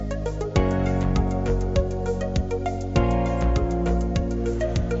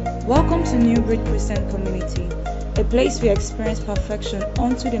Welcome to New Breed Christian Community, a place we experience perfection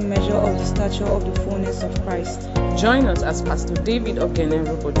unto the measure of the stature of the fullness of Christ. Join us as Pastor David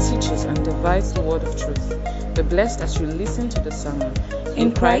Ogenerubo teaches and divides the word of truth. Be blessed as you listen to the sermon.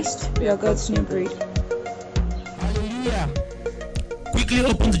 In Christ, we are God's new breed. Hallelujah. Quickly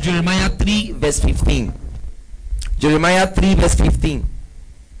open to Jeremiah 3 verse 15. Jeremiah 3 verse 15.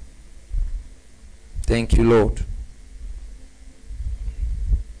 Thank you, Lord.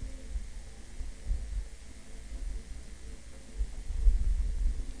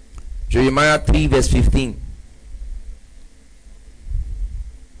 Jeremiah 3 verse 15.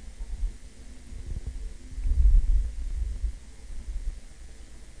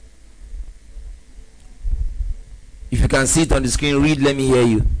 If you can see it on the screen, read, let me hear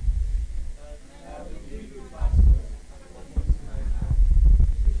you.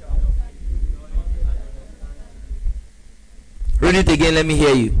 Read it again, let me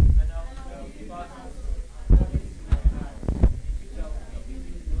hear you.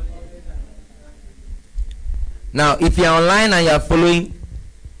 Now, if you're online and you're following,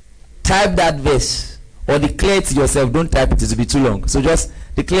 type that verse or declare it to yourself. Don't type it, it will be too long. So just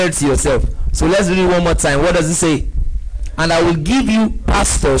declare it to yourself. So let's read it one more time. What does it say? And I will give you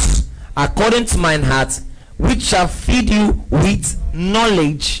pastors according to mine heart, which shall feed you with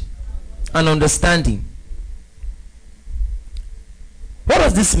knowledge and understanding. What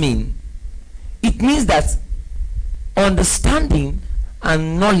does this mean? It means that understanding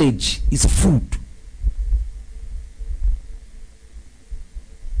and knowledge is food.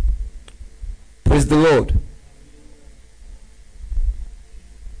 Praise the Lord.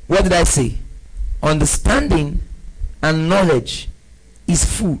 What did I say? Understanding and knowledge is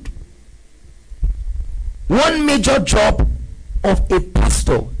food. One major job of a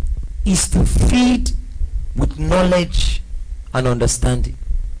pastor is to feed with knowledge and understanding.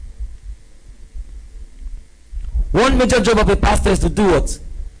 One major job of a pastor is to do what?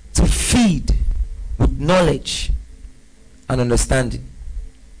 To feed with knowledge and understanding.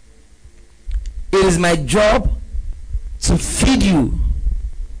 It is my job to feed you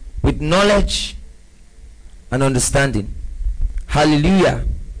with knowledge and understanding. Hallelujah.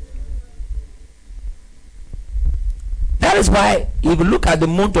 That is why if you look at the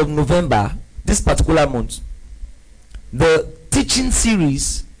month of November, this particular month, the teaching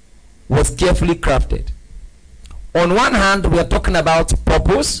series was carefully crafted. On one hand, we are talking about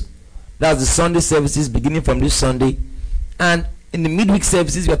purpose. That's the Sunday services beginning from this Sunday. And in the midweek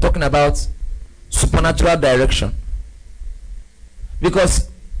services, we are talking about supernatural direction. Because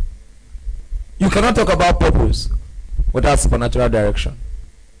you cannot talk about purpose without supernatural direction.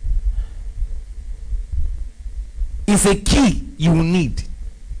 It's a key you need.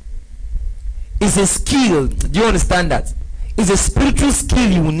 It's a skill. Do you understand that? It's a spiritual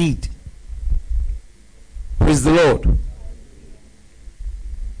skill you need. Praise the Lord.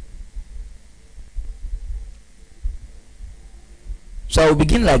 So I will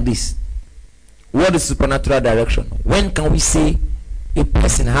begin like this. What is supernatural direction? When can we say a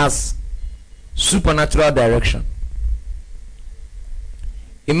person has supernatural direction?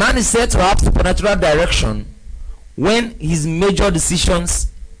 A man is said to have supernatural direction when his major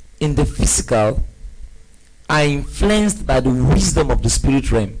decisions in the physical are influenced by the wisdom of the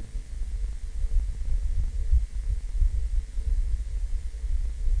spirit realm.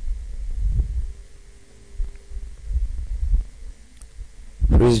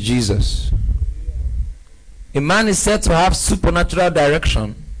 Praise Jesus. A man is said to have supernatural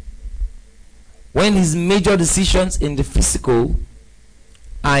direction when his major decisions in the physical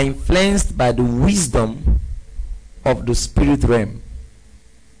are influenced by the wisdom of the spirit realm.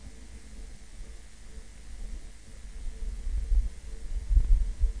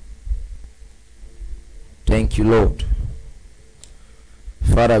 Thank you, Lord.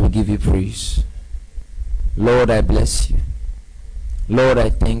 Father, we give you praise. Lord, I bless you. Lord, I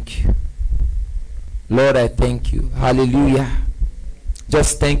thank you. Lord, I thank you. Hallelujah.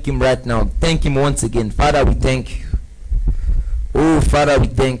 Just thank him right now. Thank him once again. Father, we thank you. Oh, Father, we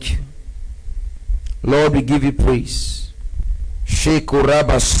thank you. Lord, we give you praise.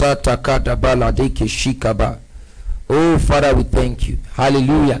 Oh, Father, we thank you.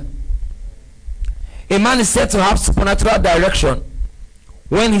 Hallelujah. A man is said to have supernatural direction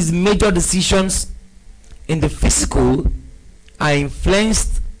when his major decisions in the physical are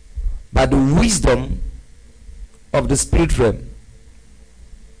influenced by the wisdom of the spirit realm.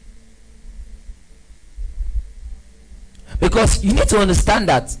 Because you need to understand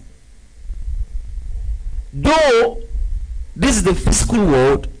that though this is the physical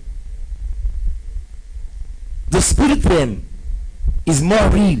world, the spirit realm is more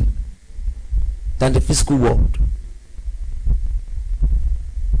real than the physical world.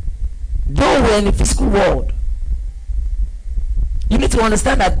 Though we're in the physical world, you need to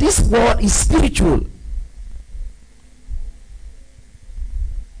understand that this world is spiritual.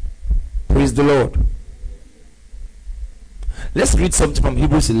 Praise the Lord. Let's read something from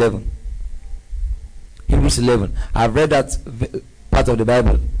Hebrews 11. Hebrews 11. I've read that part of the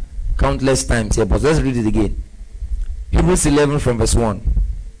Bible countless times here, but let's read it again. Hebrews 11 from verse 1.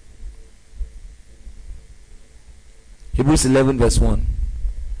 Hebrews 11 verse 1.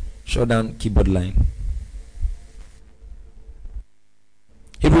 Shut down keyboard line.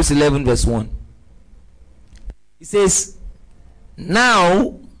 Hebrews 11 verse 1. It says,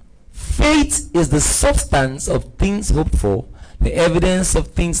 now faith is the substance of things hoped for, the evidence of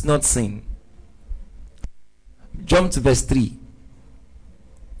things not seen. Jump to verse 3.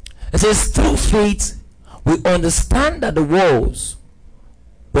 It says, through faith we understand that the worlds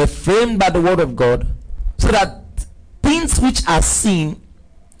were framed by the word of God, so that things which are seen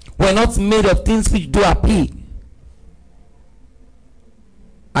were not made of things which do appear.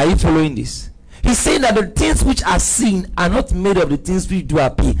 Are you following this? He's saying that the things which are seen are not made of the things which do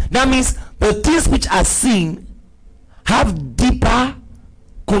appear. That means the things which are seen have deeper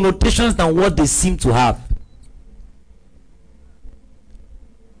connotations than what they seem to have.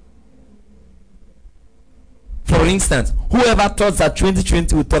 For instance, whoever thought that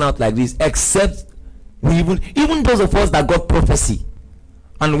 2020 would turn out like this, except we even those of us that got prophecy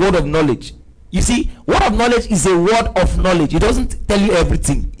and word of knowledge. You see, word of knowledge is a word of knowledge. It doesn't tell you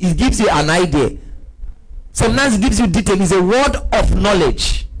everything. It gives you an idea. Sometimes it gives you detail. It's a word of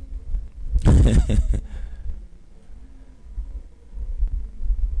knowledge.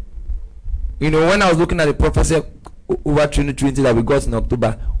 You know, when I was looking at the prophecy over 2020 that we got in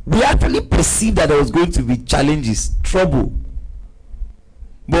October, we actually perceived that there was going to be challenges, trouble.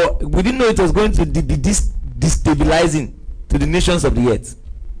 But we didn't know it was going to be destabilizing to the nations of the earth.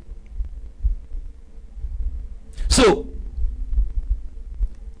 So,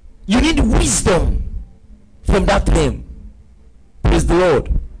 you need wisdom from that realm. Praise the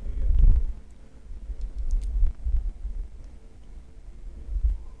Lord.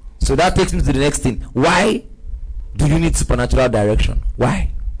 So that takes me to the next thing. Why do you need supernatural direction? Why?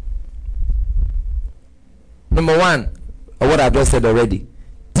 Number one, or what I've just said already,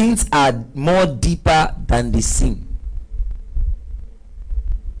 things are more deeper than they seem.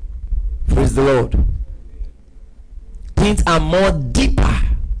 Praise the Lord. Things are more deeper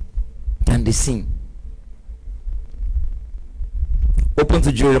than they seem. Open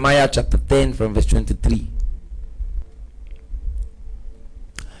to Jeremiah chapter 10 from verse 23.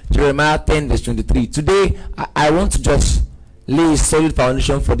 Jeremiah 10 verse 23. Today I want to just lay a solid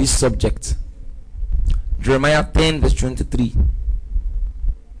foundation for this subject. Jeremiah 10 verse 23.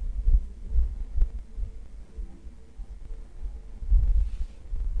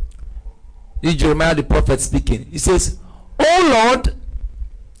 This is Jeremiah the prophet speaking. He says, "O Lord,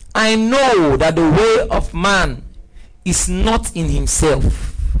 I know that the way of man is not in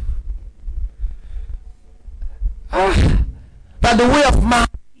himself." That the way of man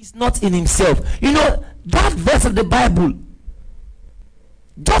is not in himself. You know, that verse of the Bible,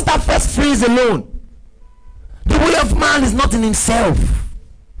 just that first phrase alone, the way of man is not in himself,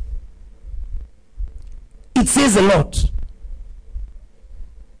 it says a lot.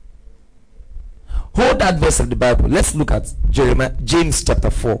 Hold that verse of the Bible. Let's look at James chapter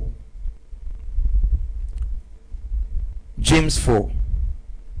 4. James 4.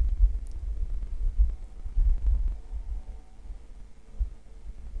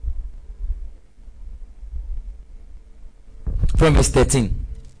 From verse 13.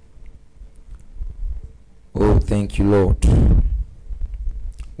 Oh, thank you, Lord.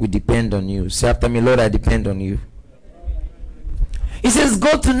 We depend on you. Say after me, Lord, I depend on you. He says,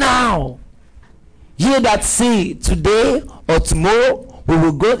 "Go to now. Ye that say, today or tomorrow we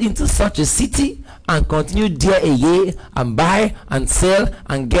will go into such a city and continue there a year and buy and sell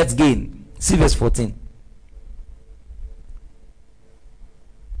and get gain." See verse 14.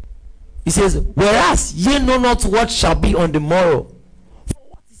 He says, "Whereas ye know not what shall be on the morrow. For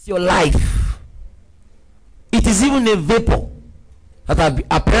what is your life? It is even a vapor that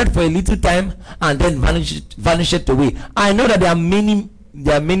appeared for a little time and then vanisheth away." I know that there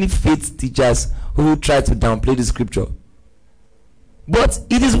are many faith teachers who try to downplay the scripture, but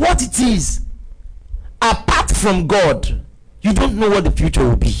it is what it is. Apart from God, you don't know what the future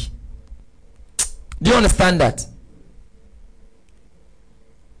will be. Do you understand that?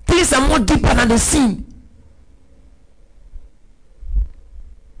 Things are more deeper than they seem.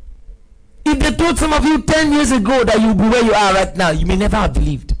 If they told some of you 10 years ago that you'll be where you are right now, you may never have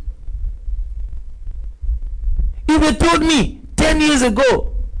believed. if they told me 10 years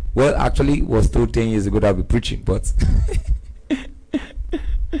ago, well, actually, it was told 10 years ago that I'll be preaching, but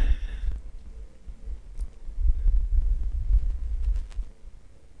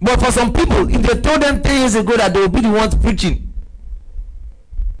but for some people, if they told them 10 years ago that they will be the ones preaching,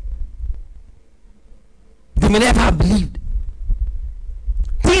 they may never have believed.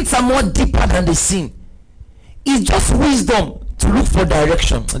 Things are more deeper than the sin. It's just wisdom to look for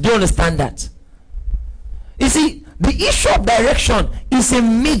direction. Do you understand that? You see, the issue of direction is a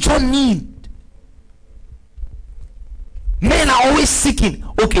major need. Men are always seeking.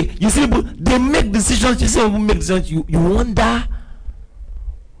 Okay, you see people, they make decisions. You see people make decisions. You wonder.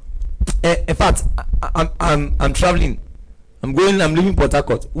 In fact, I'm traveling. I'm leaving Port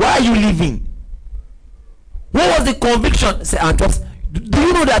Harcourt. Why are you leaving? What was the conviction? Say, do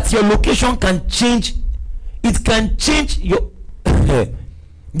you know that your location can change? It can change your the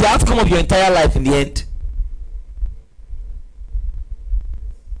outcome of your entire life in the end.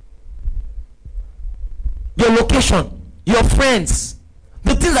 Your location, your friends,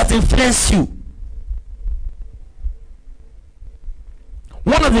 the things that influence you.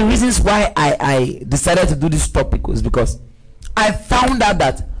 One of the reasons why I decided to do this topic was because I found out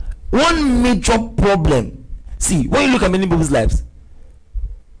that one major problem, see, when you look at many people's lives,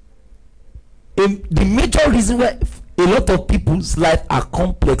 the major reason why a lot of people's life are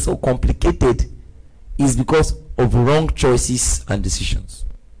complex or complicated is because of wrong choices and decisions.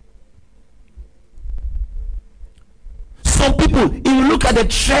 Some people, if you look at the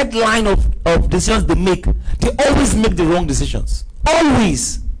trend line of decisions they always make the wrong decisions.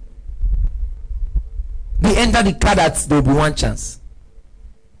 Always. They enter the car that there will be one chance.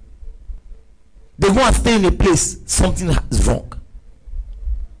 They go and stay in a place, something is wrong.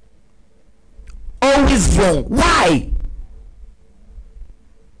 Always wrong. Why?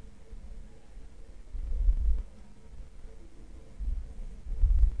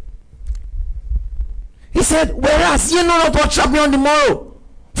 He said, whereas you know not what shall be on the morrow,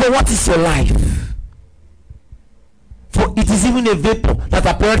 for what is your life? For it is even a vapor that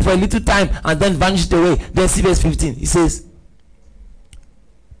appeared for a little time and then vanished away. Then see verse 15. He says,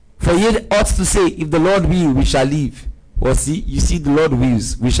 for ye ought to say, if the Lord will, we shall live. Well, see, you see, the Lord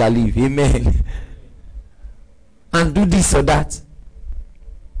wills, we shall live. Amen. And do this or that.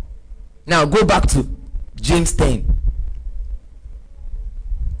 Now go back to James 10.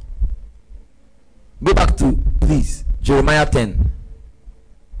 Go back to, please, Jeremiah 10.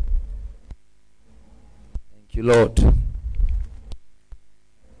 Thank you, Lord.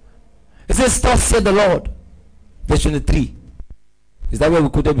 It says, thus said the Lord. Verse 23. Is that where we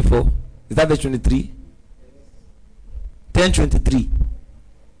quoted before? Is that verse 23? 10:23.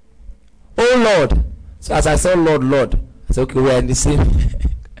 Oh Lord. So as I saw Lord, I said, okay, we are in the same.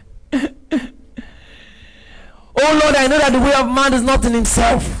 Oh Lord, I know that the way of man is not in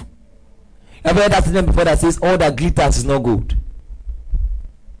himself. I've heard that to before that says all that glitters is not gold.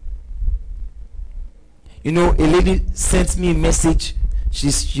 You know, a lady sent me a message.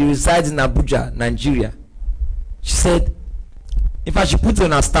 She resides in Abuja, Nigeria. She said, in fact, she put it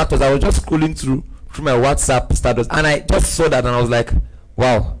on her status. I was just scrolling through my WhatsApp status and I just saw that and I was like,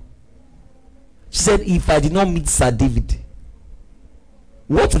 wow. She said, if I did not meet Sir David,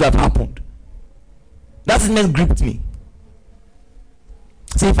 what would have happened? That statement gripped me.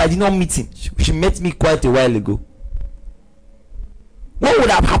 So if I did not meet him, she met me quite a while ago. What would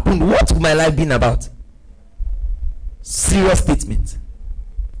have happened? What would my life been about? Serious statement.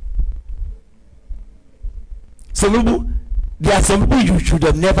 Some people, there are some people you should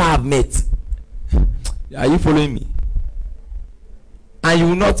have never have met. Are you following me? And you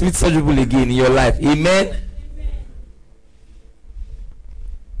will not meet such people again in your life. Amen.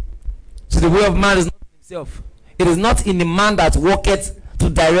 So the way of man is not in himself. It is not in the man that walketh to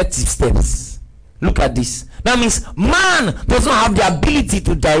direct his steps. Look at this. That means man does not have the ability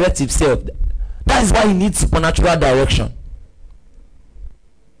to direct himself. That is why he needs supernatural direction.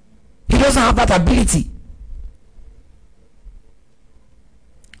 He doesn't have that ability.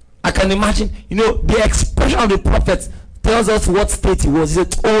 I can imagine, you know, the expression of the prophet tells us what state he was. He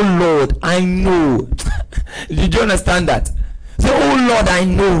said, oh Lord, I know. Did you understand that? Say, oh Lord, I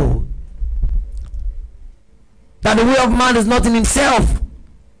know that the way of man is not in himself.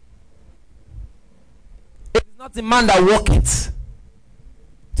 It is not a man that walketh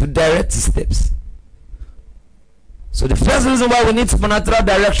to direct his steps. So the first reason why we need supernatural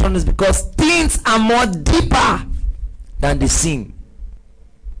direction is because things are more deeper than the sin.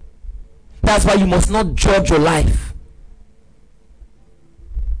 That's why you must not judge your life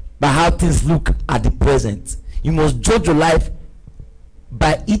by how things look at the present. You must judge your life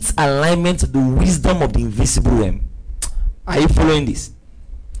by its alignment to the wisdom of the invisible realm. Are you following this?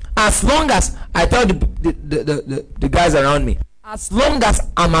 As long as I tell the guys around me, as long as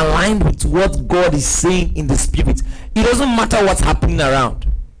I'm aligned with what God is saying in the spirit, it doesn't matter what's happening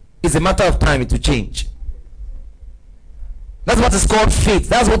around. It's a matter of time it will change. That's what is called faith.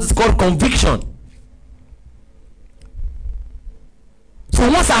 That's what is called conviction. So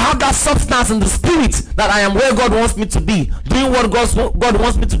once I have that substance in the spirit that I am where God wants me to be, doing what God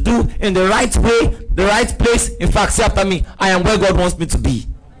wants me to do in the right way, the right place. In fact, say after me, I am where God wants me to be.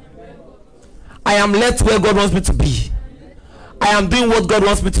 I am led to where God wants me to be. I am doing what God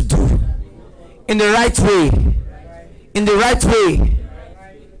wants me to do. In the right way. In the right way.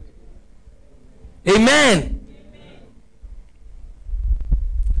 Amen.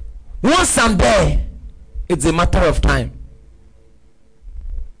 Once I'm there, it's a matter of time.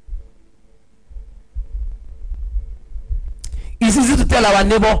 It's easy to tell your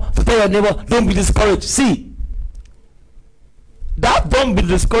neighbor, don't be discouraged. See, that don't be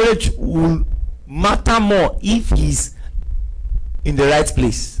discouraged will matter more if he's in the right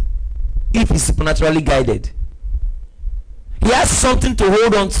place, if he's supernaturally guided. He has something to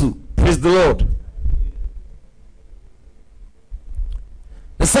hold on to. Praise the Lord.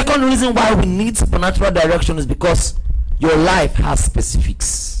 The second reason why we need supernatural direction is because your life has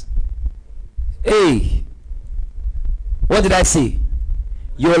specifics. Hey, what did I say?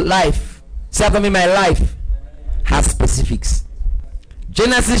 Your life. Say after me, my life has specifics.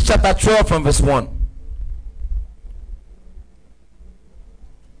 Genesis chapter 12 from verse 1.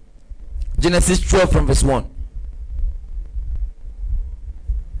 Genesis 12 from verse 1.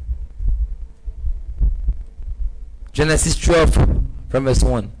 Genesis 12 from verse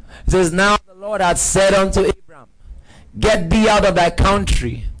 1. It says, now the Lord had said unto Abram, get thee out of thy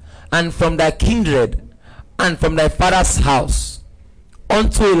country, and from thy kindred, and from thy father's house,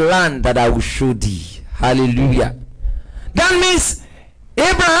 unto a land that I will show thee. Hallelujah. That means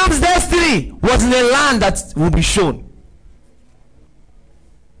Abraham's destiny was in a land that will be shown.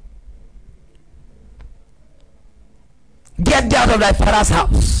 Get thee out of thy father's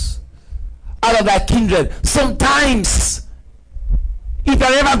house, out of thy kindred. Sometimes, if you're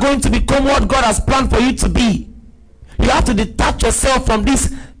ever going to become what God has planned for you to be, you have to detach yourself from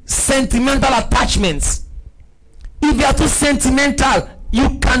these sentimental attachments. If you are too sentimental,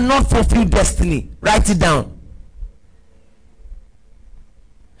 you cannot fulfill destiny. Write it down.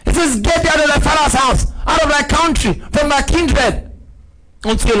 It says, get thee out of thy father's house, out of thy country, from thy kindred,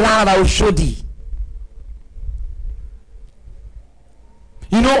 unto a land I will show thee.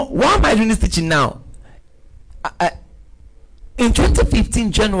 You know, why am I doing this teaching now? In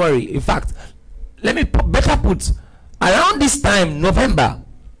 2015 January, in fact, let me better put, around this time, November,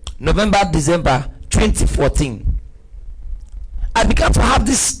 December 2014, I began to have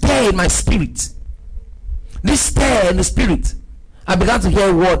this stir in my spirit. This stir in the spirit. I began to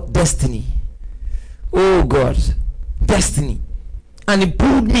hear word destiny. Oh God, destiny. And it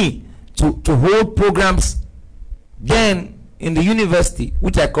pulled me to hold programs then in the university,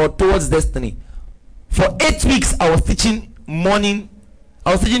 which I called Towards Destiny. For 8 weeks, I was teaching morning.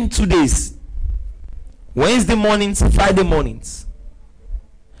 I was teaching 2 days. Wednesday mornings, Friday mornings.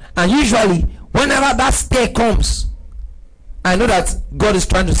 And usually, whenever that stir comes, I know that God is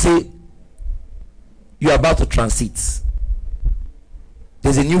trying to say, you're about to transit.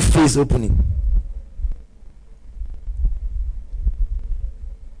 There's a new phase opening.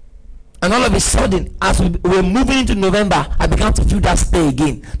 And all of a sudden, as we were moving into November, I began to feel that stir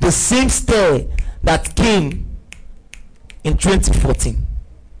again. The same stir that came in 2014.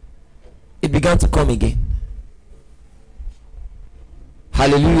 It began to come again.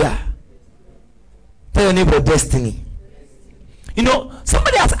 Hallelujah. Tell your neighbor destiny. You know,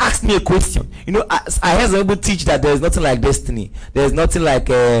 somebody has asked me a question. You know, I heard some people teach that there is nothing like destiny. There is nothing like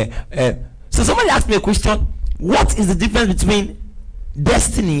so somebody asked me a question. What is the difference between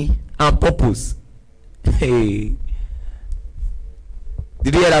destiny and purpose? Hey,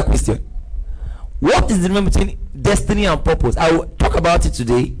 did you hear that question? What is the difference between destiny and purpose? I will talk about it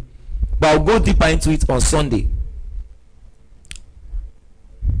today, but I'll go deeper into it on Sunday.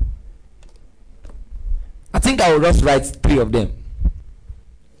 I think I will just write 3 of them.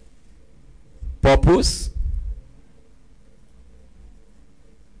 Purpose,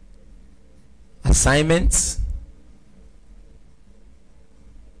 assignments,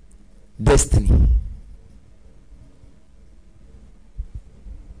 destiny.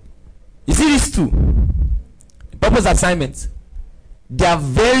 You see these 2, purpose, assignments, they are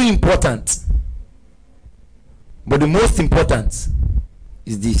very important, but the most important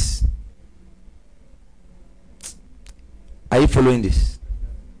is this. Are you following this?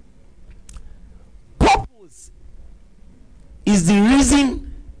 Purpose is the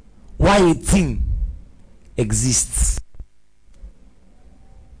reason why a thing exists.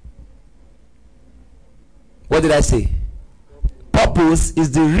 What did I say? Purpose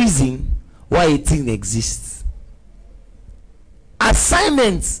is the reason why a thing exists.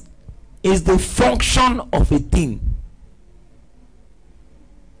 Assignment is the function of a thing.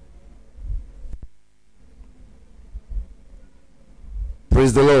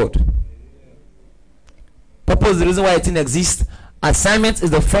 Praise the Lord. Purpose is the reason why a thing exists. Assignment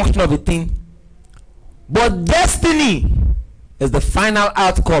is the function of a thing. But destiny is the final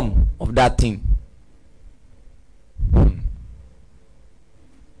outcome of that thing.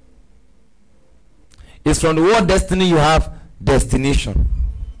 It's from the word destiny you have destination.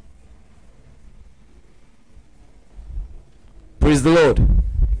 Praise the Lord.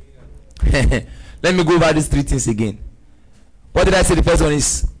 Let me go over these three things again. What did I say? The first one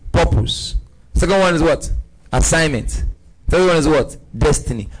is purpose. Second one is what? Assignment. Third one is what?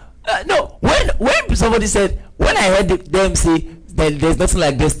 Destiny. No, when somebody said, when I heard them say that there's nothing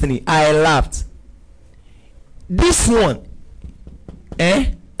like destiny, I laughed. This one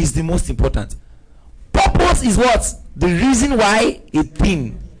is the most important. Purpose is what? The reason why a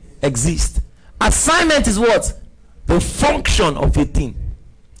thing exists. Assignment is what? The function of a thing.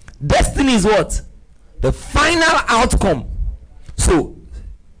 Destiny is what? The final outcome. So,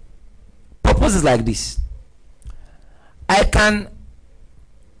 purpose is like this. I can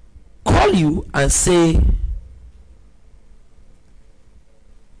call you and say,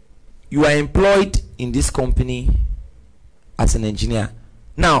 you are employed in this company as an engineer.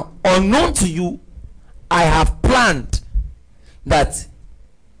 Now, unknown to you, I have planned that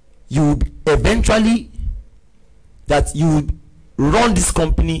you will eventually, that you will run this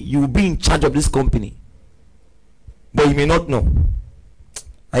company, you will be in charge of this company. But you may not know.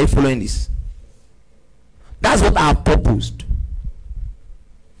 Are you following this? That's what I have proposed.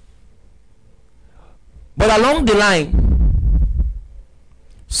 But along the line,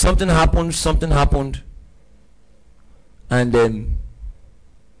 something happened, and then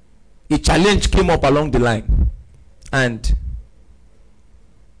a challenge came up along the line. And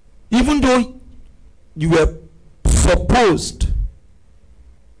even though you were supposed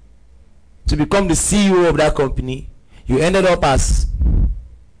to become the CEO of that company, you ended up as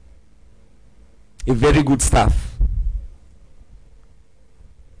a very good staff.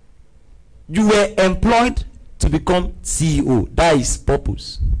 You were employed to become CEO. That is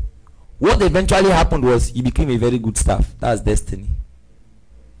purpose. What eventually happened was you became a very good staff. That's destiny.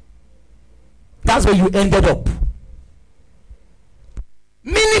 That's where you ended up.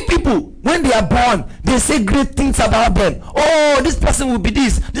 Many people, when they are born, they say great things about them. Oh, this person will be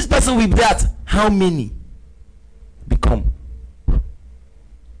this, this person will be that. How many become?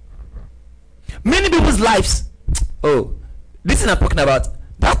 Many people's lives. Oh, this is I'm talking about.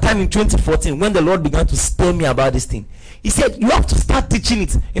 That time in 2014, when the Lord began to tell me about this thing, He said, you have to start teaching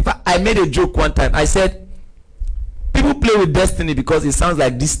it. In fact, I made a joke one time. I said, people play with destiny because it sounds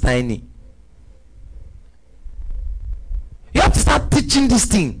like this tiny. You have to start teaching this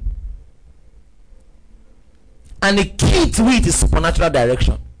thing. And the key to it is supernatural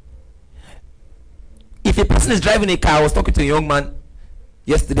direction. If a person is driving a car, I was talking to a young man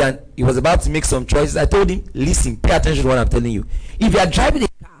yesterday and he was about to make some choices. I told him, listen, pay attention to what I'm telling you. If you are driving a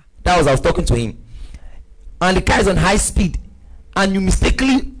car, I was talking to him, and the car is on high speed and you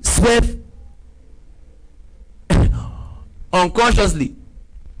mistakenly swerve unconsciously,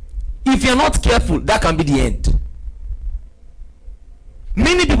 if you're not careful, that can be the end.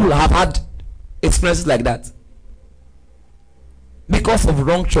 Many people have had experiences like that because of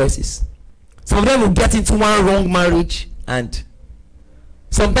wrong choices. Some of them will get into one wrong marriage, and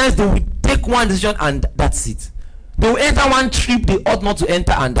sometimes they will take one decision and that's it. They will enter one trip they ought not to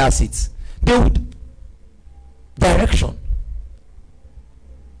enter and that's it. They would direction.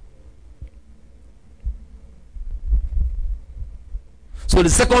 So the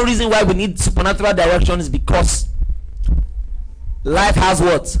second reason why we need supernatural direction is because life has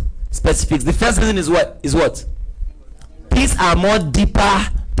what? Specifics. The first reason is what? These are more deeper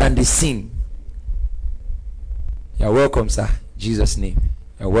than the sin. You're welcome, sir. In Jesus' name.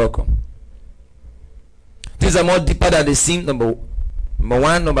 You're welcome. These are more deeper than the sin. Number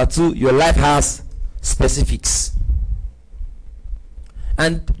one. Number two, your life has specifics.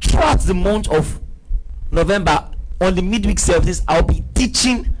 And throughout the month of November, on the midweek services, I'll be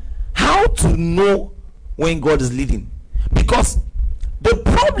teaching how to know when God is leading. Because the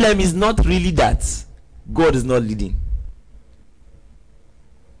problem is not really that God is not leading.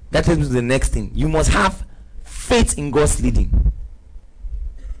 That takes me to the next thing. You must have faith in God's leading.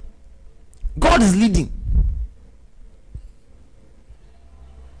 God is leading.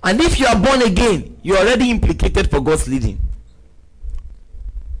 And if you are born again, you're already implicated for God's leading.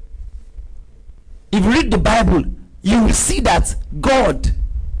 If you read the Bible, you will see that God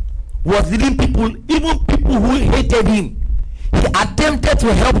was leading people, even people who hated him. He attempted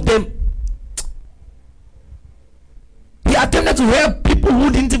to help them. He attempted to help people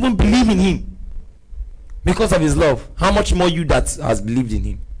who didn't even believe in him because of his love. How much more you that has believed in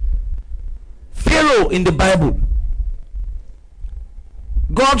him? Pharaoh in the Bible,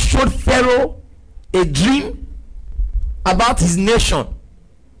 God showed Pharaoh a dream about his nation.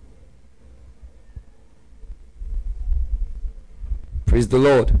 Praise the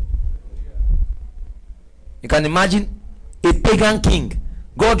Lord. You can imagine a pagan king.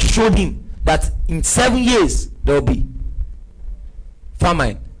 God showed him that in 7 years there will be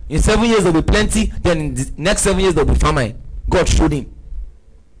famine. In 7 years there will be plenty. Then in the next 7 years there will be famine. God showed him.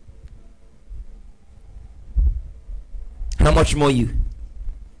 How much more you?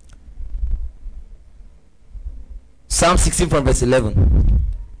 Psalm 16 from verse 11.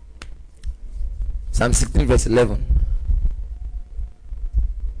 Psalm 16 verse 11.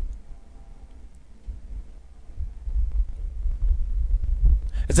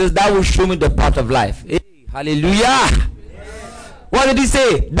 It says, thou will show me the path of life. Hey, hallelujah. Yes. What did he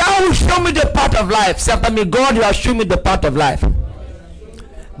say? Thou will show me the path of life. Say after me, God, you have shown me the path of life.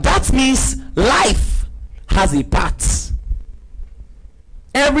 That means life has a path.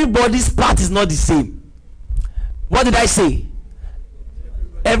 Everybody's path is not the same. What did I say?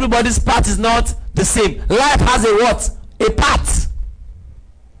 Everybody's path is not the same. Life has a what? A path.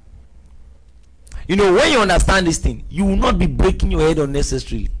 You know, when you understand this thing, you will not be breaking your head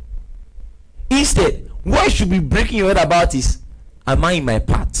unnecessarily. Instead, what you should be breaking your head about is, am I in my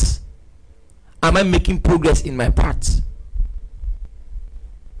path? Am I making progress in my path?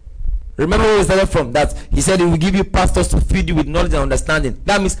 Remember where we started from? That he said he will give you pastors to feed you with knowledge and understanding.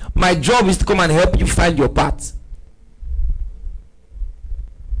 That means my job is to come and help you find your path.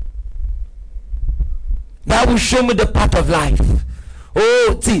 That will show me the path of life.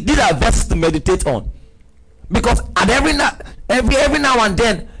 Oh, see, these are verses to meditate on, because at every now and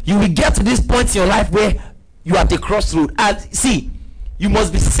then you will get to this point in your life where you are at a crossroad. And see, you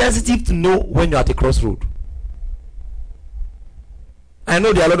must be sensitive to know when you're at a crossroad. I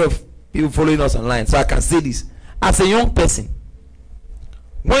know there are a lot of people following us online, so I can say this. As a young person,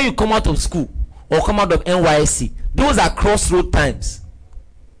 when you come out of school or come out of NYSC, those are crossroad times.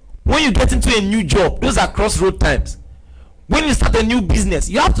 When you get into a new job, those are crossroad times. When you start a new business,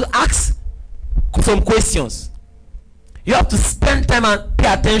 you have to ask some questions. You have to spend time and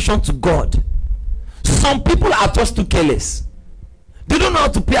pay attention to God. Some people are just too careless. They don't know how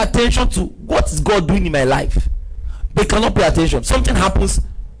to pay attention to what is God doing in my life. They cannot pay attention. Something happens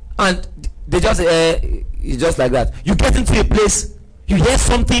and they just it's just like that. You get into a place, you hear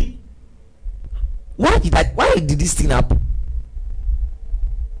something. Why did this thing happen?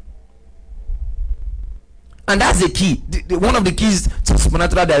 And that's the key. One of the keys to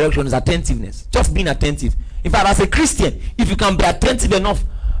supernatural direction is attentiveness. Just being attentive. In fact, as a Christian, if you can be attentive enough,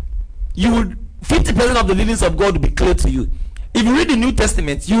 you will 50% of the leadings of God will be clear to you. If you read the New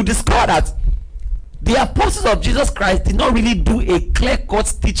Testament, you discover that the apostles of Jesus Christ did not really do a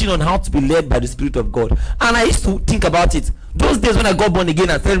clear-cut teaching on how to be led by the Spirit of God. And I used to think about it. Those days when I got born again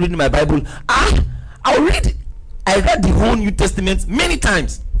and started reading my Bible, I read the whole New Testament many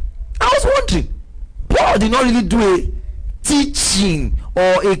times. I was wondering, Paul did not really do a teaching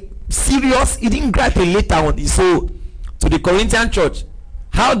or a serious, he didn't write a letter on it. So to the Corinthian church,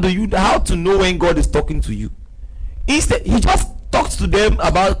 how to know when God is talking to you? Instead, he just talks to them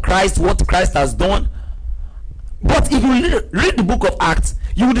about Christ, what Christ has done. But if you read the book of Acts,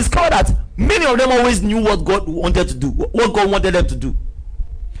 you will discover that many of them always knew what God wanted to do, what God wanted them to do.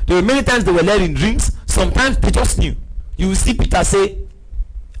 There were many times they were led in dreams. Sometimes they just knew. You will see Peter say,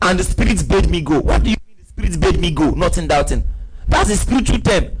 and the Spirit bade me go. What do you mean the Spirit bade me go? Nothing doubting. That's a spiritual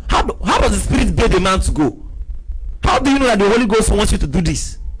term. How does the Spirit bade a man to go? How do you know that the Holy Ghost wants you to do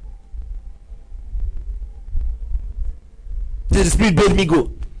this? The Spirit bade me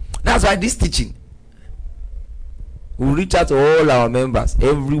go. That's why this teaching will reach out to all our members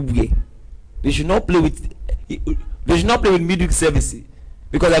everywhere. They should not play with midweek services,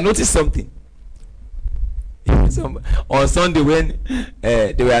 because I noticed something. On Sunday when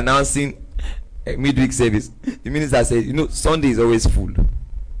they were announcing midweek service, the minister said, Sunday is always full.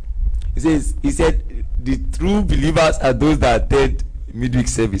 He said the true believers are those that attend midweek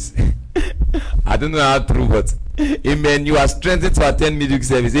service. I don't know how true, but amen. You are strengthened to attend midweek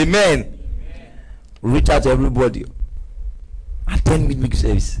service. Amen. Reach out to everybody. Attend midweek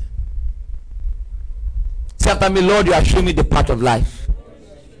service. Say after me, Lord, you have shown me the path of life.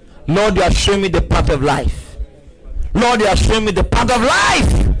 Lord, you are showing me the path of life. Lord, you are showing me the path of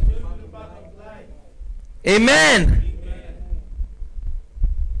life. Amen.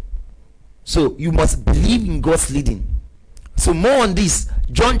 So you must believe in God's leading. So more on this,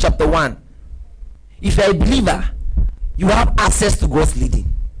 John chapter 1. If you are a believer, you have access to God's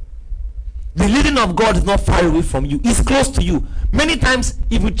leading. The leading of God is not far away from you. It's close to you. Many times,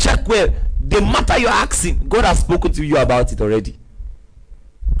 if you check well, the matter you're asking, God has spoken to you about it already.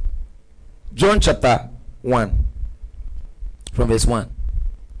 John chapter 1, from verse 1.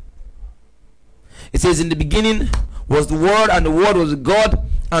 It says, in the beginning was the Word, and the Word was God,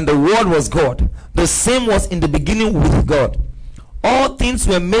 and the Word was God. The same was in the beginning with God. All things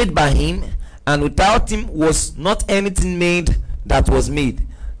were made by him, and without him was not anything made that was made.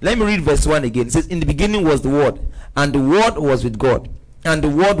 Let me read verse 1 again. It says, in the beginning was the Word, and the Word was with God, and the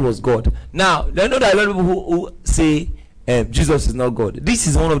Word was God. Now, I know that a lot of people who say Jesus is not God. This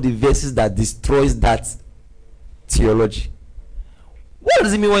is one of the verses that destroys that theology. What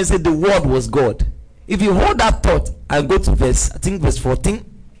does it mean when you say the Word was God? If you hold that thought and go to verse 14,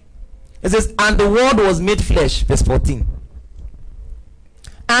 it says, and the Word was made flesh, verse 14.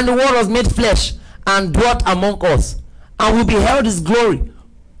 And the Word was made flesh and dwelt among us, and we beheld his glory.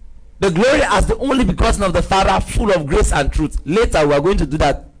 The glory as the only begotten of the Father, full of grace and truth. Later we are going to do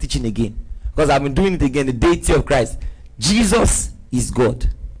that teaching again, because I've been doing it again, the deity of Christ. Jesus is God.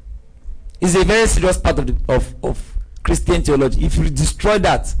 It's a very serious part of Christian theology. If you destroy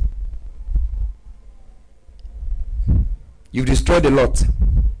that, you've destroyed a lot.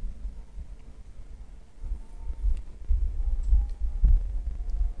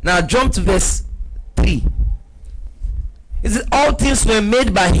 Now jump to verse 3. It says, all things were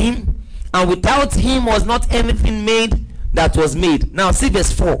made by him, and without him was not anything made that was made. Now see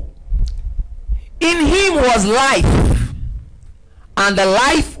verse 4. In him was life, and the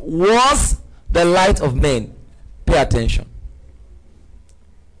life was the light of men. Pay attention.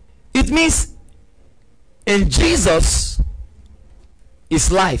 It means in Jesus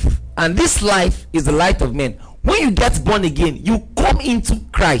is life, and this life is the light of men. When you get born again, you come into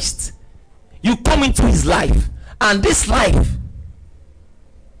Christ, you come into his life, and this life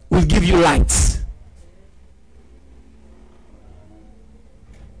will give you light.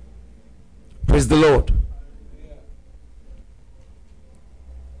 Praise the Lord.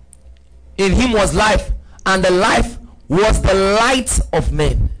 In him was life, and the life was the light of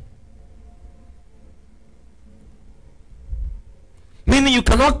men. Meaning you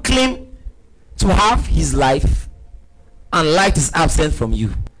cannot claim to have his life and light is absent from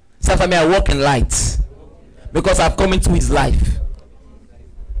you. So for me, I walk in light because I've come into his life.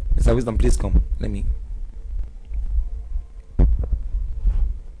 Mr. Wisdom, please come. Let me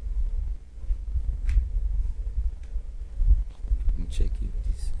check if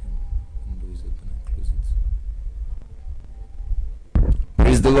this window is open and close it.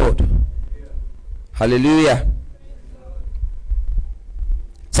 Praise the Lord. Hallelujah.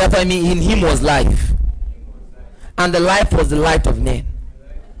 So for me, in him was life, and the life was the light of men.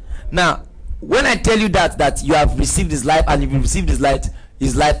 Now, when I tell you that you have received his life, and if you received his life,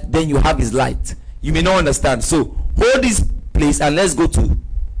 then you have his light. You may not understand. So hold this place and let's go to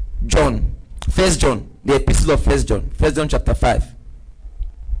John, 1 John, the epistle of 1 John, 1 John chapter 5.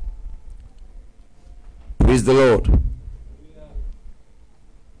 Praise the Lord.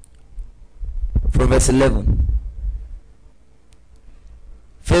 From verse 11.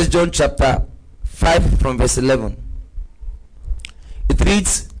 1 John chapter 5 from verse 11. It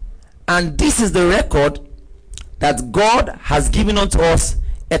reads, and this is the record that God has given unto us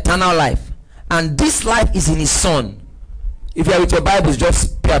eternal life, and this life is in his Son. If you are with your Bibles,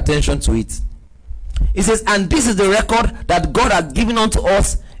 just pay attention to it. It says, and this is the record that God has given unto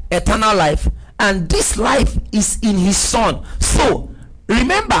us eternal life, and this life is in his Son. So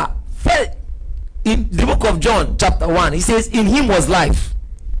remember, in the book of John chapter 1, he says, in him was life.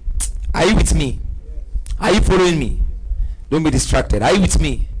 Are you with me? Are you following me? Don't be distracted. Are you with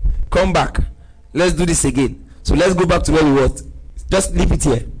me? Come back. Let's do this again. So let's go back to where we were. Just leave it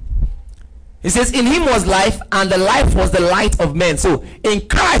here. He says, in him was life, and the life was the light of men. So in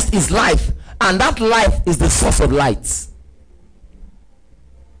Christ is life, and that life is the source of light.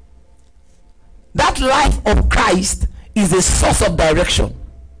 That life of Christ is a source of direction.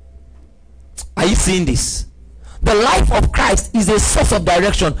 Are you seeing this? The life of Christ is a source of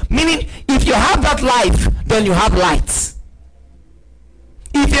direction. Meaning, if you have that life, then you have light.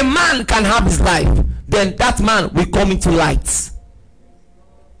 If a man can have his life, then that man will come into light.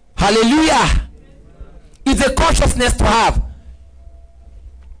 Hallelujah. It's a consciousness to have.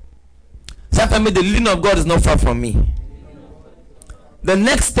 Sometimes the leading of God is not far from me. the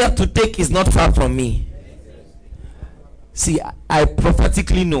next step to take is not far from me. See, I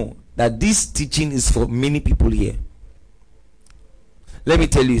prophetically know that this teaching is for many people here. Let me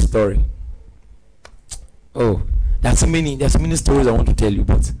tell you a story. Oh, there's so many stories I want to tell you,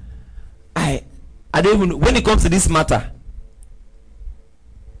 but I don't even know. When it comes to this matter,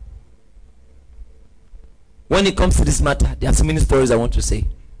 there are so many stories I want to say.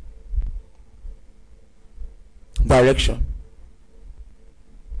 Direction.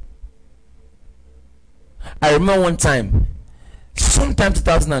 I remember one time, sometime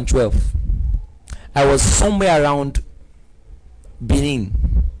 2012, I was somewhere around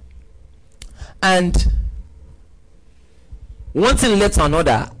Benin, and one thing led to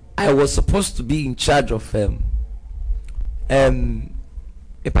another. I was supposed to be in charge of a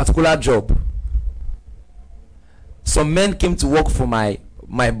particular job. Some men came to work for my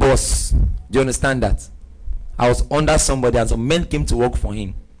boss. Do you understand that? I was under somebody, and some men came to work for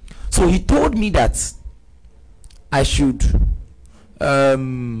him. So he told me that I should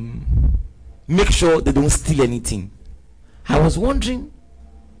make sure they don't steal anything. I was wondering,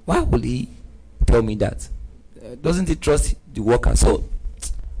 why would he tell me that? Doesn't he trust the worker? So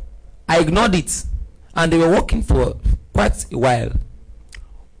I ignored it, and they were working for quite a while.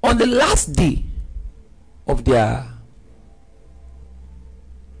 On the last day of their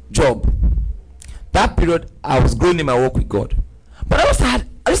job, that period, I was growing in my work with God, but I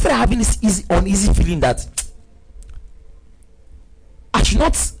started having this uneasy feeling that I should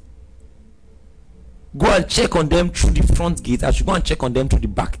not go and check on them through the front gate. I should go and check on them through the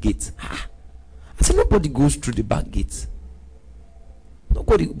back gate. I said, nobody goes through the back gate.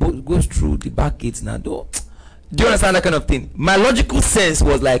 Nobody goes through the back gate now. Do you understand that kind of thing? My logical sense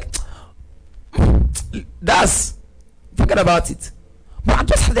was like, forget about it. But I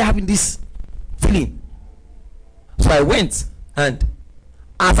just started having this feeling. So I went, and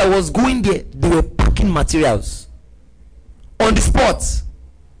as I was going there, they were packing materials on the spot.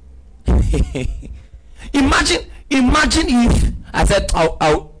 Imagine if I said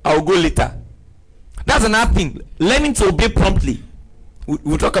I'll go later. That's another thing. Learning to obey promptly.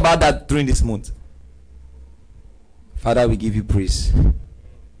 We'll talk about that during this month. Father, we give you praise.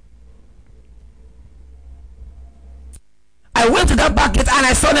 I went to that back gate and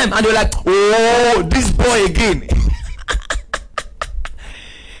I saw them, and they were like, oh, this boy again.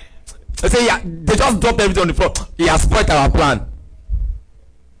 I say, yeah, they just dropped everything on the floor. He has spoiled our plan.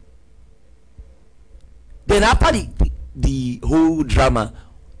 Then after the whole drama,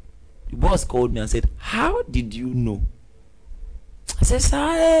 the boss called me and said, how did you know? I said,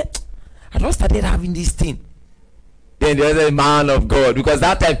 sir, I just started having this thing. Then there was a man of God, because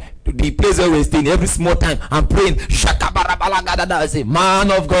that time the place where we're staying, every small time I'm praying, I say,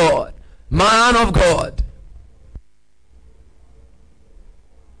 man of God, man of God.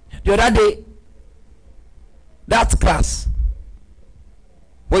 The other day, that class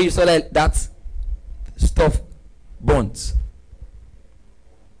where you saw that stuff burnt,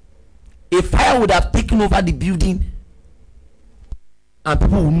 a fire would have taken over the building and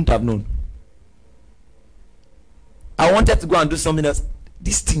people wouldn't have known. I wanted to go and do something else.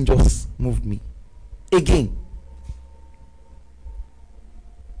 This thing just moved me again.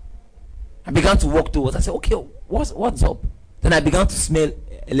 I began to walk towards. I said, okay, what's up? Then I began to smell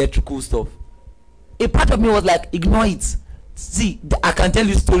electrical stuff. A part of me was like, ignore it. See, I can tell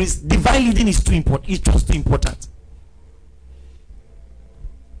you stories. Divine leading is too important. It's just too important.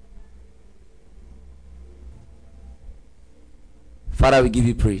 Father, we give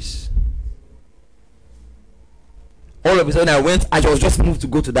you praise. All of a sudden I was just moved to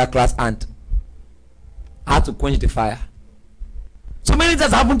go to that class, and I had to quench the fire. So many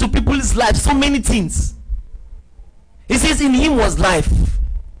things happened to people's lives. So many things. He says in him was life,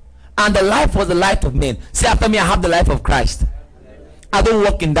 and the life was the light of men. Say after me, I have the life of Christ. I don't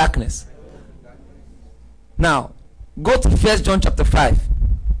walk in darkness. Now, go to 1 John chapter 5.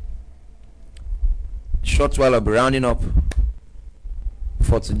 Short while I'll be rounding up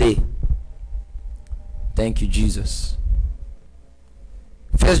for today. Thank you, Jesus.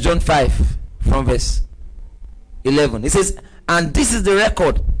 1 John 5 from verse 11. It says, and this is the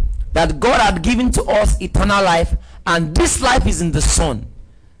record, that God had given to us eternal life, and this life is in the Son.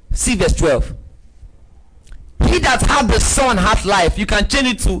 See verse 12. He that had the Son hath life. You can change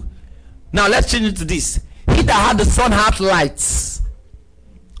it to, now let's change it to this. He that had the Son hath lights.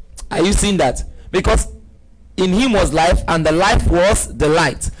 Are you seeing that? Because in him was life, and the life was the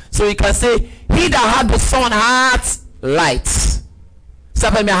light. So you can say, he that had the Son hath light. Say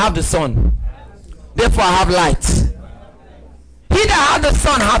for me, I have the Son, therefore I have light. He that had the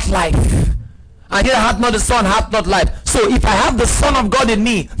Son hath life, and he that hath not the Son hath not life. So if I have the Son of God in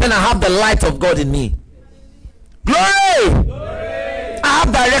me, then I have the light of God in me. Glory! I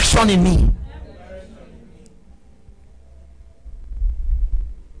have direction in me.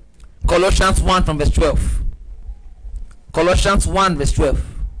 Colossians 1 from verse 12. Colossians 1 verse 12.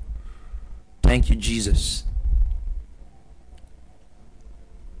 Thank you, Jesus.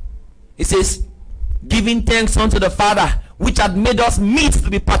 It says, giving thanks unto the Father, which had made us meet to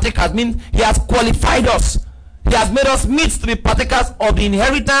be partakers. Means he has qualified us. He has made us meet to be partakers of the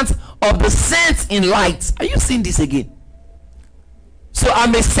inheritance of the saints in light. Are you seeing this again? So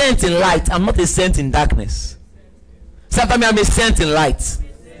I'm a saint in light. I'm not a saint in darkness. Sometimes I'm a saint in light.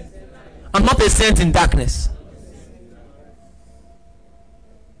 I'm not a saint in darkness.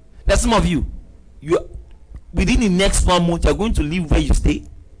 There's some of you within the next 1 month, you're going to live where you stay.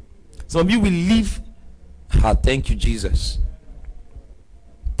 Some of you will live. Thank you, Jesus.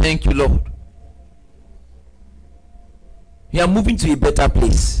 Thank you, Lord. You are moving to a better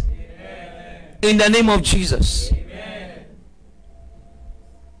place. Amen. In the name of Jesus. Amen.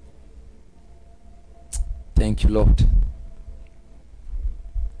 Thank you, Lord.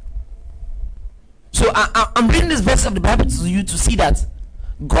 So I'm reading this verse of the Bible to you to see that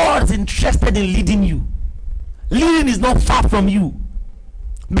God is interested in leading you. Leading is not far from you.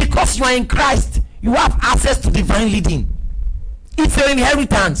 Because you are in Christ, you have access to divine leading. It's your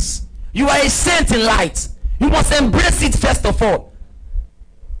inheritance. You are a saint in light. You must embrace it first of all.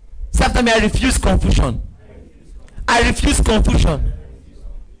 Sometimes I refuse confusion. I refuse confusion.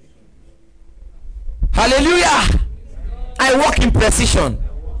 Hallelujah. I walk in precision.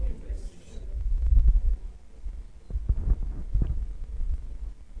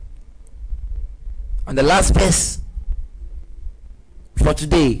 And the last verse for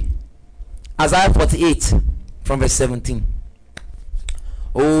today, Isaiah 48 from verse 17.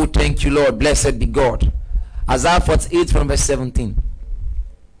 Oh, thank you, Lord. Blessed be God. Isaiah 48 from verse 17.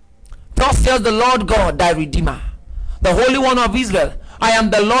 Thus says the Lord God, thy Redeemer, the Holy One of Israel. I am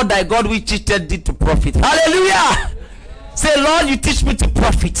the Lord thy God, which teacheth thee to profit. Hallelujah. Say, Lord, you teach me to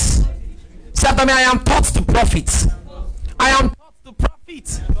profit. Say after me, I am taught to profit. I am taught to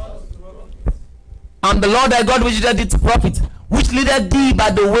profit. I am the Lord thy God, which teacheth thee to profit, which leadeth thee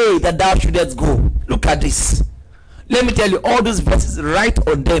by the way that thou shouldest go. Look at this. Let me tell you, all those verses, write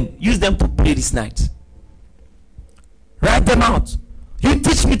on them. Use them to pray this night. Write them out. You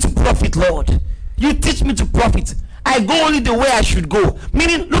teach me to profit, Lord. You teach me to profit. I go only the way I should go.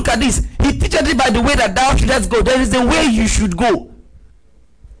 Meaning, look at this. He teacheth thee by the way that thou shouldest go. There is a way you should go.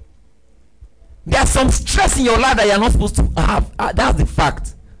 There's some stress in your life that you are not supposed to have. That's the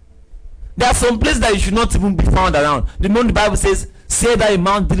fact. There are some places that you should not even be found around. The moment the Bible says, say that a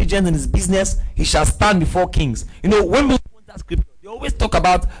man diligent in his business, he shall stand before kings. You know, when we want that scripture, they always talk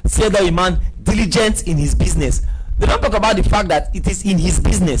about say that a man diligent in his business. They don't talk about the fact that it is in his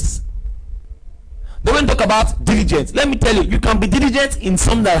business. They don't talk about diligence. Let me tell you, you can be diligent in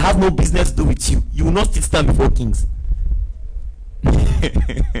something that has no business to do with you. You will not still stand before kings.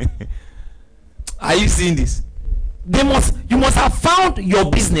 Are you seeing this? You must have found your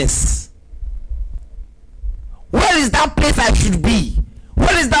business. Where is that place I should be?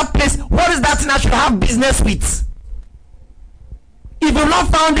 Where is that place? What is that thing I should have business with? If you've not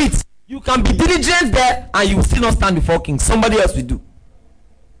found it, you can be diligent there and you will still not stand before kings. Somebody else will do.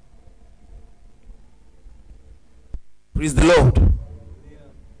 Praise the Lord.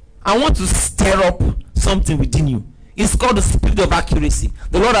 I want to stir up something within you. It's called the spirit of accuracy.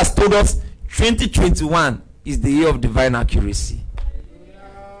 The Lord has told us 2021 is the year of divine accuracy.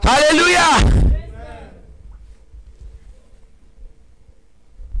 Hallelujah.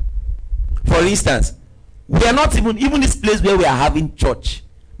 For instance, we are not even this place where we are having church,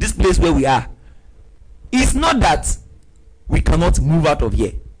 this place where we are, it's not that we cannot move out of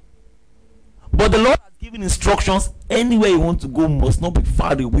here, but the Lord has given instructions. Anywhere you want to go must not be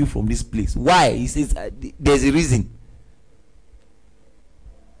far away from this place. Why? He says there's a reason.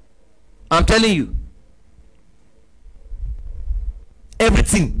 I'm telling you,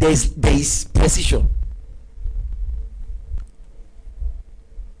 everything there is precision.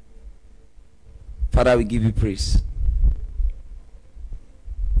 Father, we give you praise.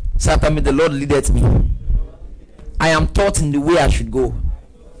 Say after me, the Lord leadeth me. I am taught in the way I should go.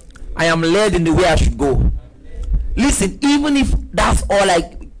 I am led in the way I should go. Listen, even if that's all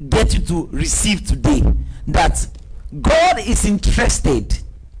I get you to receive today, that God is interested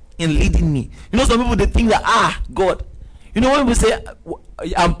in leading me. You know, some people, they think that, God. You know, when we say,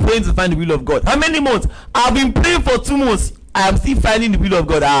 I'm praying to find the will of God. How many months? I've been praying for 2 months. I am still finding the will of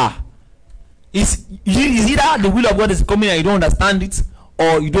God. Is either the will of God is coming and you don't understand it,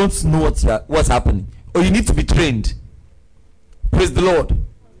 or you don't know what's happening, or you need to be trained. Praise the Lord.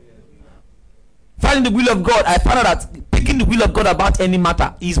 Finding the will of God, I found out that picking the will of God about any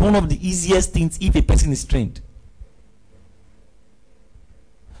matter is one of the easiest things if a person is trained.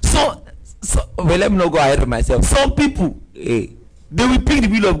 So well, let me not go ahead of myself. Some people, they will pick the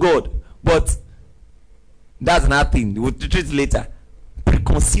will of God, but that's nothing. We'll treat it later.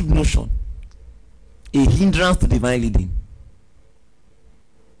 Preconceived notion, a hindrance to divine leading.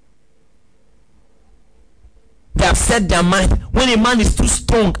 They have set their mind. When a man is too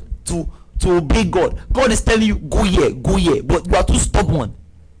strong to obey God, God is telling you, go here, but you are too stubborn.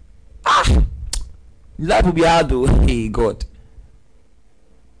 Life will be hard though. Hey, God.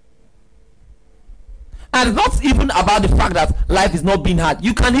 And it's not even about the fact that life is not being hard.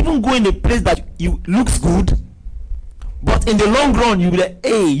 You can even go in a place that you looks good, but in the long run, you will like,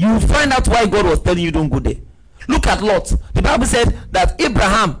 you find out why God was telling you don't go there. Look at Lot. The Bible said that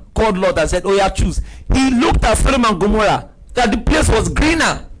Abraham called Lot and said, oh yeah, choose. He looked at Sodom and Gomorrah, that the place was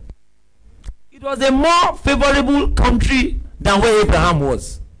greener. It was a more favorable country than where Abraham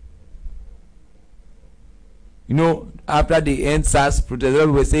was. You know, after the EndSARS protest, we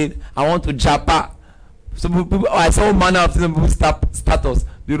were saying, I want to Japa. Some people, I saw a man of some people's status.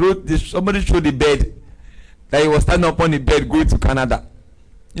 Somebody showed the bed that he was standing up on the bed going to Canada.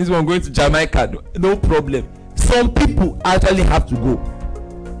 This one going to Jamaica. No problem. Some people actually have to go,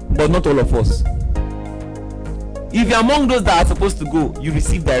 but not all of us. If you're among those that are supposed to go, you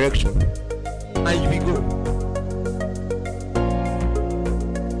receive direction and you will go.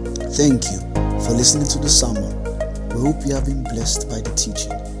 Thank you for listening to the sermon. We hope you have been blessed by the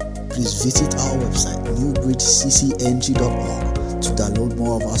teaching. Please visit our website newbridgeccng.org to download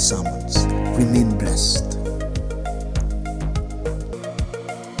more of our sermons. Remain blessed.